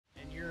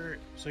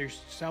so you're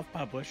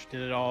self-published,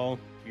 did it all.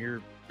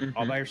 You're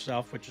all by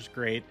yourself, which is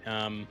great.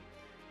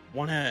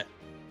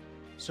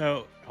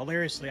 So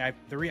hilariously,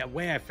 the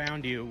way I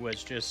found you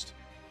was just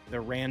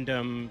the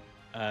random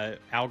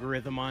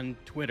algorithm on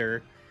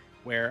Twitter,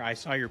 where I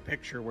saw your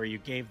picture where you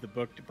gave the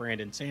book to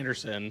Brandon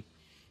Sanderson,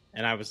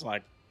 and I was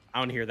like, I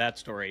want to hear that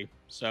story.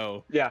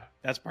 So yeah,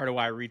 that's part of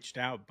why I reached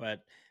out.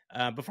 But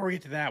before we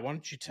get to that, why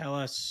don't you tell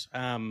us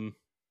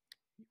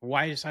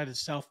why you decided to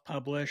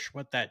self-publish,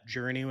 what that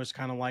journey was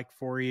kind of like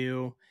for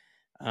you,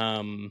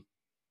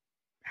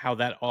 how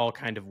that all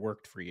kind of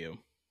worked for you.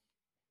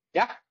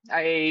 yeah.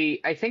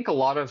 I think a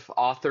lot of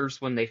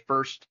authors, when they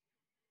first,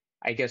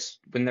 I guess,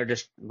 when they're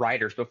just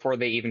writers, before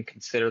they even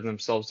consider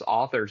themselves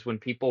authors, when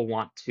people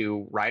want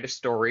to write a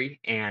story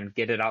and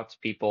get it out to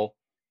people,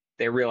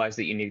 they realize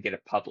that you need to get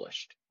it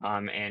published.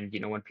 And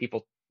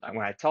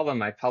when I tell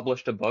them I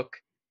published a book,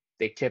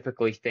 they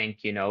typically think,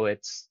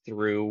 it's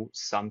through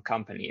some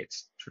company.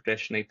 It's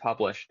traditionally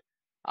published.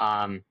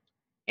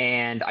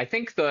 And I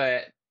think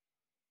the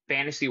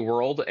fantasy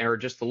world, or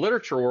just the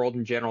literature world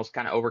in general, is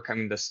kind of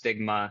overcoming the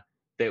stigma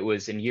that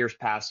was in years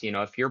past.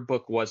 If your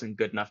book wasn't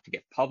good enough to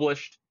get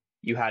published,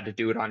 you had to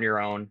do it on your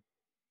own.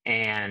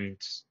 And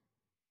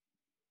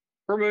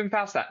we're moving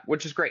past that,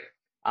 which is great.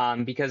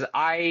 Because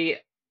I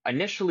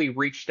initially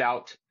reached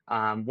out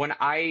when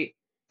I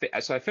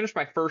finished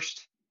my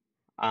first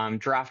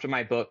draft of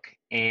my book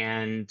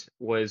and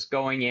was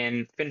going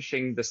in,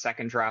 finishing the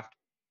second draft,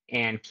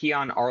 and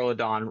Keon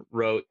Arladon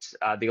wrote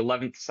the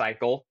 11th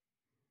cycle.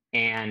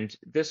 And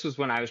this was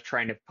when I was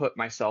trying to put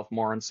myself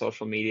more on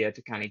social media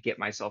to kind of get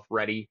myself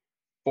ready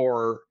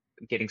for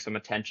getting some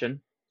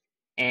attention.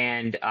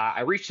 And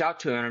I reached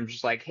out to him, and I'm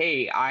just like,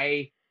 hey,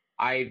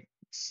 I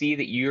see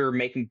that you're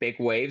making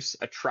big waves,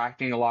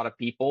 attracting a lot of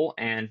people.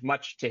 And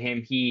much to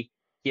him, he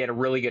had a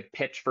really good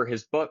pitch for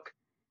his book.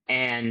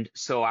 And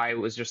so I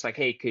was just like,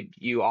 hey, could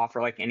you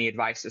offer like any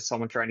advice to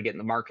someone trying to get in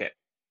the market?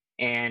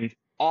 And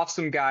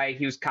awesome guy.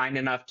 He was kind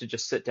enough to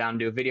just sit down and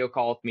do a video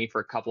call with me for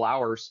a couple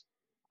hours,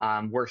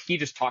 where he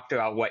just talked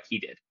about what he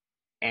did.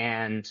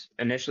 And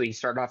initially he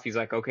started off, he's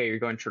like, okay, you're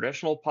going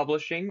traditional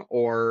publishing,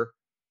 or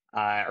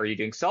are you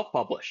doing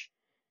self-publish?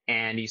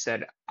 And he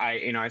said,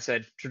 I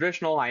said,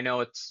 traditional, I know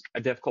it's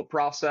a difficult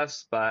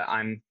process, but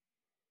I'm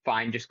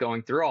fine just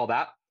going through all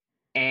that.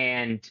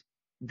 And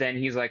then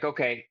he's like,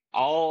 okay,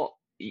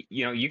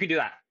 you can do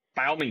that.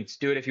 By all means,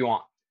 do it if you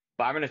want.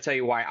 But I'm going to tell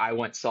you why I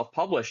went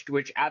self-published,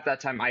 which at that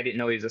time I didn't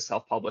know he was a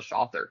self-published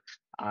author.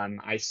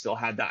 I still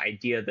had the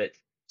idea that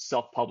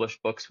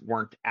self-published books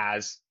weren't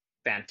as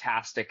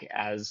fantastic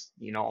as,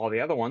 all the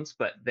other ones,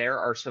 but there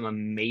are some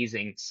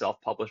amazing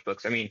self-published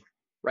books. I mean,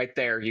 right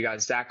there, you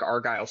got Zach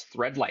Argyle's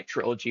Threadlight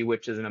trilogy,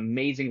 which is an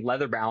amazing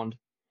leatherbound,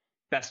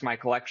 best in my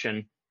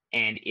collection,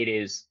 and it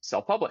is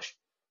self-published.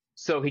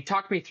 So he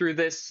talked me through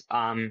this,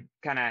 kind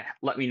of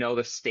let me know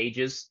the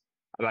stages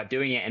about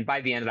doing it, and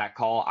by the end of that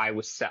call, I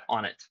was set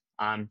on it.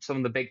 Some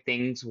of the big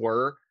things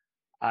were,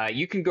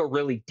 you can go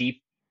really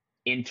deep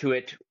into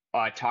it,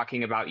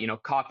 talking about,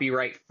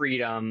 copyright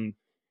freedom,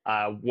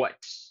 what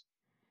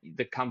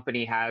the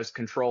company has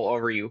control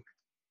over you.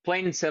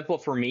 Plain and simple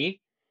for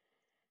me,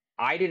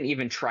 I didn't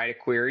even try to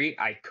query.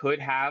 I could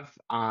have.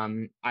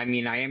 I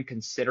am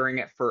considering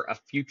it for a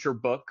future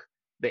book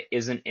that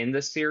isn't in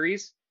the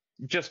series,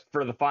 just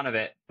for the fun of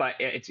it. But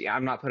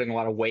I'm not putting a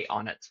lot of weight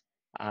on it.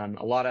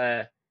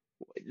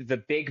 The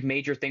big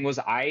major thing was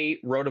I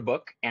wrote a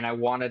book and I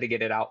wanted to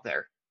get it out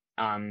there.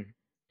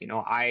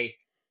 I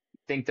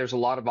think there's a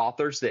lot of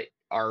authors that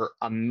are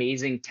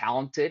amazing,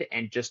 talented,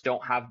 and just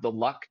don't have the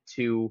luck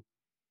to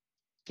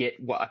get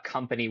what a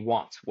company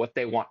wants, what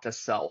they want to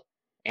sell.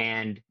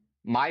 And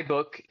my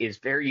book is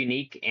very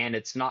unique, and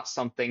it's not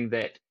something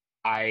that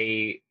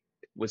I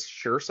was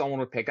sure someone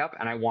would pick up,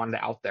 and I wanted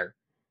it out there.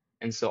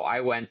 And so I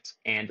went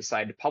and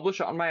decided to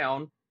publish it on my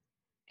own.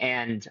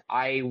 And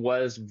I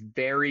was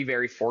very,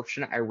 very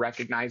fortunate. I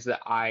recognize that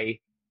I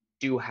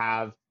do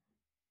have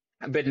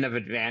a bit of an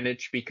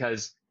advantage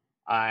because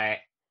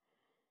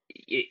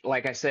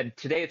like I said,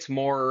 today it's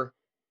more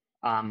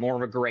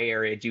of a gray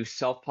area. Do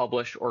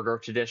self-publish or go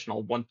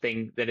traditional? One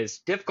thing that is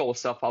difficult with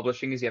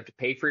self-publishing is you have to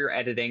pay for your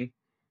editing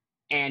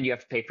and you have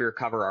to pay for your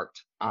cover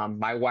art.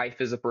 My wife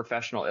is a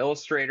professional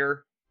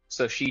illustrator,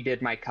 so she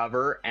did my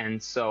cover,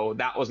 and so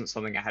that wasn't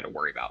something I had to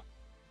worry about.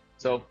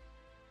 So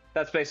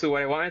that's basically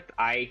what I wanted.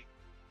 I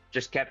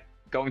just kept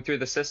going through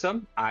the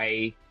system.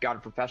 I got a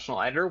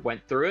professional editor,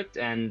 went through it,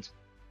 and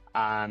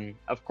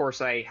of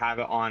course I have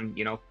it on,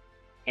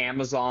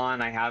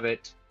 Amazon. I have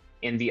it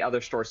in the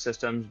other store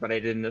systems, but I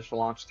did initial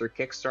launch through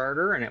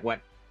Kickstarter, and it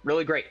went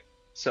really great.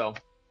 So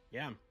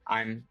yeah,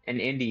 I'm an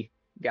indie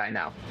guy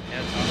now. Yeah,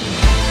 that's awesome.